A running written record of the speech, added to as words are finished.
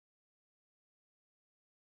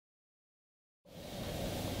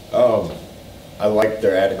I liked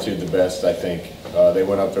their attitude the best, I think. They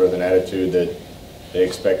went up there with an attitude that they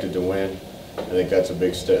expected to win. I think that's a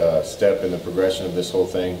big step in the progression of this whole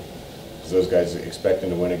thing, because those guys expecting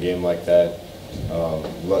to win a game like that.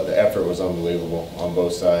 The effort was unbelievable on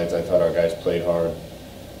both sides. I thought our guys played hard.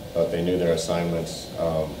 Thought they knew their assignments.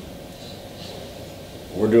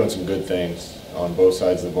 We're doing some good things on both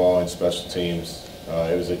sides of the ball and special teams.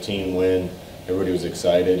 It was a team win. Everybody was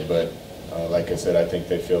excited, but like I said, I think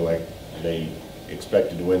they feel like they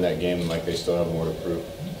expected to win that game and like they still have more to prove.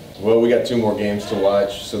 Well, we got 2 more games to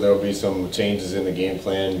watch, so there will be some changes in the game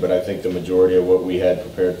plan, but I think the majority of what we had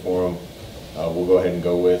prepared for them, we'll go ahead and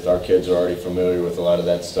go with. Our kids are already familiar with a lot of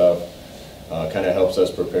that stuff. Kind of helps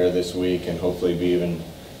us prepare this week and hopefully be even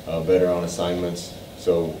better on assignments.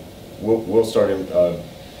 So we'll start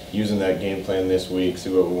using that game plan this week,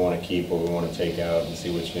 see what we want to keep, what we want to take out, and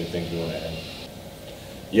see which new things we want to add.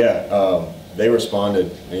 Yeah, they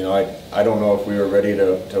responded. You know, I don't know if we were ready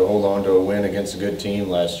to hold on to a win against a good team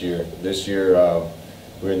last year. This year,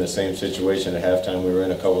 we were in the same situation at halftime we were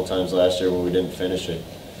in a couple times last year where we didn't finish it.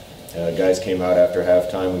 Guys came out after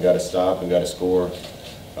halftime and got a stop and got a score.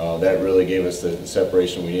 That really gave us the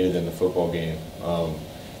separation we needed in the football game.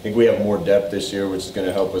 I think we have more depth this year, which is going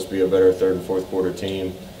to help us be a better third and fourth quarter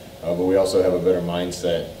team, but we also have a better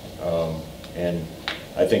mindset, and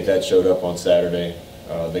I think that showed up on Saturday.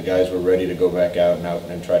 The guys were ready to go back out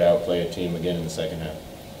and try to outplay a team again in the second half.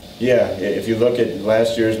 Yeah, if you look at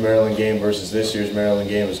last year's Maryland game versus this year's Maryland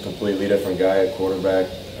game, it was a completely different guy at quarterback.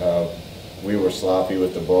 We were sloppy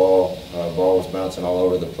with the ball. Ball was bouncing all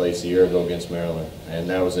over the place a year ago against Maryland, and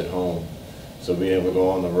that was at home. So being able to go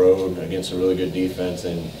on the road against a really good defense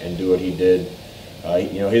and do what he did,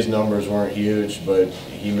 you know, his numbers weren't huge, but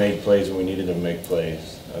he made plays when we needed him to make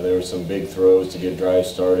plays. There were some big throws to get drives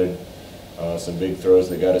started, some big throws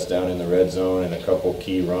that got us down in the red zone, and a couple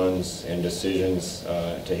key runs and decisions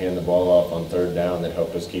to hand the ball off on third down that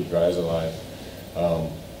helped us keep drives alive.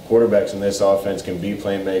 Quarterbacks in this offense can be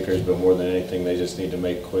playmakers, but more than anything, they just need to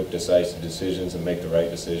make quick, decisive decisions and make the right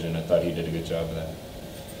decision. I thought he did a good job of that.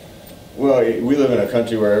 Well, we live in a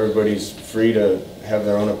country where everybody's free to have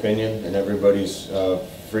their own opinion, and everybody's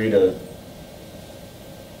free to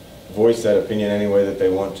voice that opinion any way that they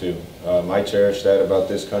want to. I cherish that about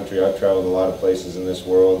this country. I've traveled a lot of places in this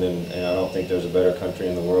world, and I don't think there's a better country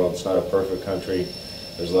in the world. It's not a perfect country.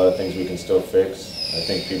 There's a lot of things we can still fix. I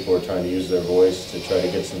think people are trying to use their voice to try to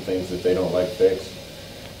get some things that they don't like fixed.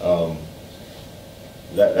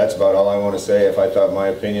 That's about all I want to say. If I thought my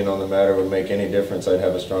opinion on the matter would make any difference, I'd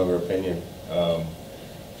have a stronger opinion.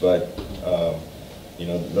 You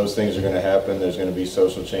know, those things are going to happen. There's going to be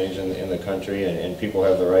social change in the country, and people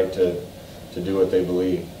have the right to do what they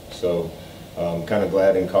believe. So I'm kind of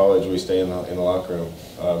glad in college we stay in the locker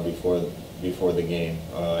room before the game.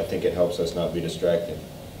 I think it helps us not be distracted.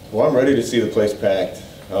 Well, I'm ready to see the place packed.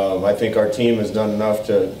 I think our team has done enough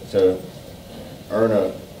to earn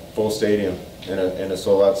a full stadium in a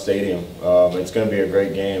sold-out stadium. It's going to be a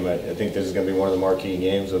great game. I think this is going to be one of the marquee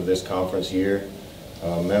games of this conference year.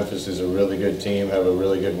 Memphis is a really good team, have a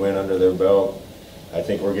really good win under their belt. I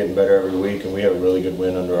think we're getting better every week, and we have a really good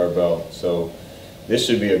win under our belt. So this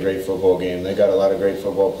should be a great football game. They got a lot of great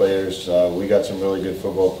football players. We got some really good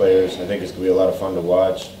football players. I think it's going to be a lot of fun to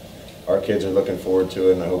watch. Our kids are looking forward to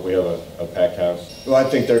it, and I hope we have a packed house. Well, I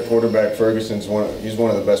think their quarterback, Ferguson's he's one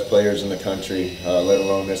of the best players in the country, let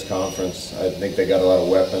alone this conference. I think they got a lot of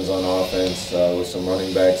weapons on offense with some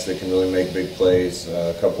running backs that can really make big plays,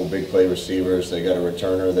 a couple big play receivers. They got a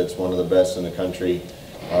returner that's one of the best in the country.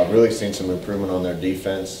 Really seen some improvement on their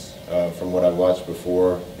defense from what I've watched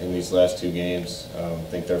before in these last 2 games. I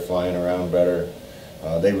think they're flying around better.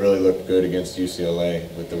 They really looked good against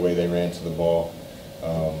UCLA with the way they ran to the ball.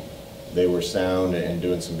 They were sound and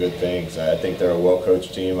doing some good things. I think they're a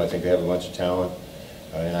well-coached team. I think they have a bunch of talent,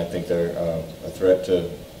 and I think they're a threat to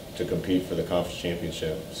compete for the conference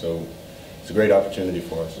championship. So it's a great opportunity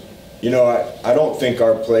for us. You know, I don't think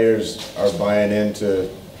our players are buying into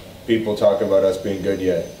people talking about us being good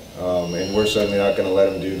yet, and we're certainly not going to let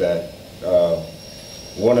them do that.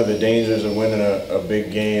 One of the dangers of winning a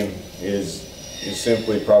big game is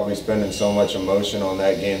simply probably spending so much emotion on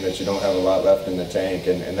that game that you don't have a lot left in the tank,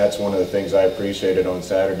 and that's one of the things I appreciated on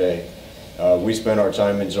Saturday. We spent our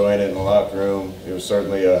time enjoying it in the locker room. It was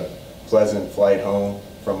certainly a pleasant flight home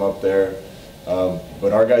from up there,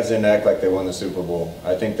 but our guys didn't act like they won the Super Bowl.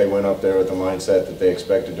 I think they went up there with the mindset that they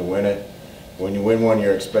expected to win it. When you win one, you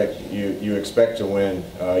expect to win.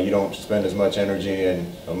 You don't spend as much energy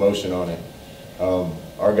and emotion on it.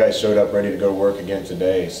 Our guys showed up ready to go to work again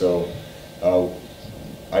today, so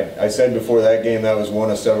I said before that game that was one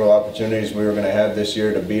of several opportunities we were going to have this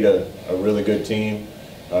year to beat a really good team.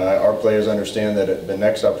 Our players understand that the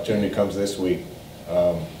next opportunity comes this week.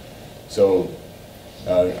 I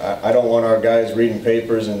don't want our guys reading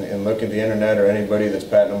papers and looking at the internet or anybody that's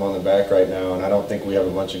patting them on the back right now, and I don't think we have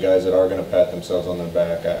a bunch of guys that are going to pat themselves on their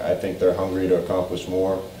back. I think they're hungry to accomplish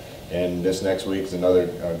more, and this next week is another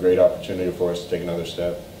great opportunity for us to take another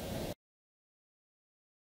step.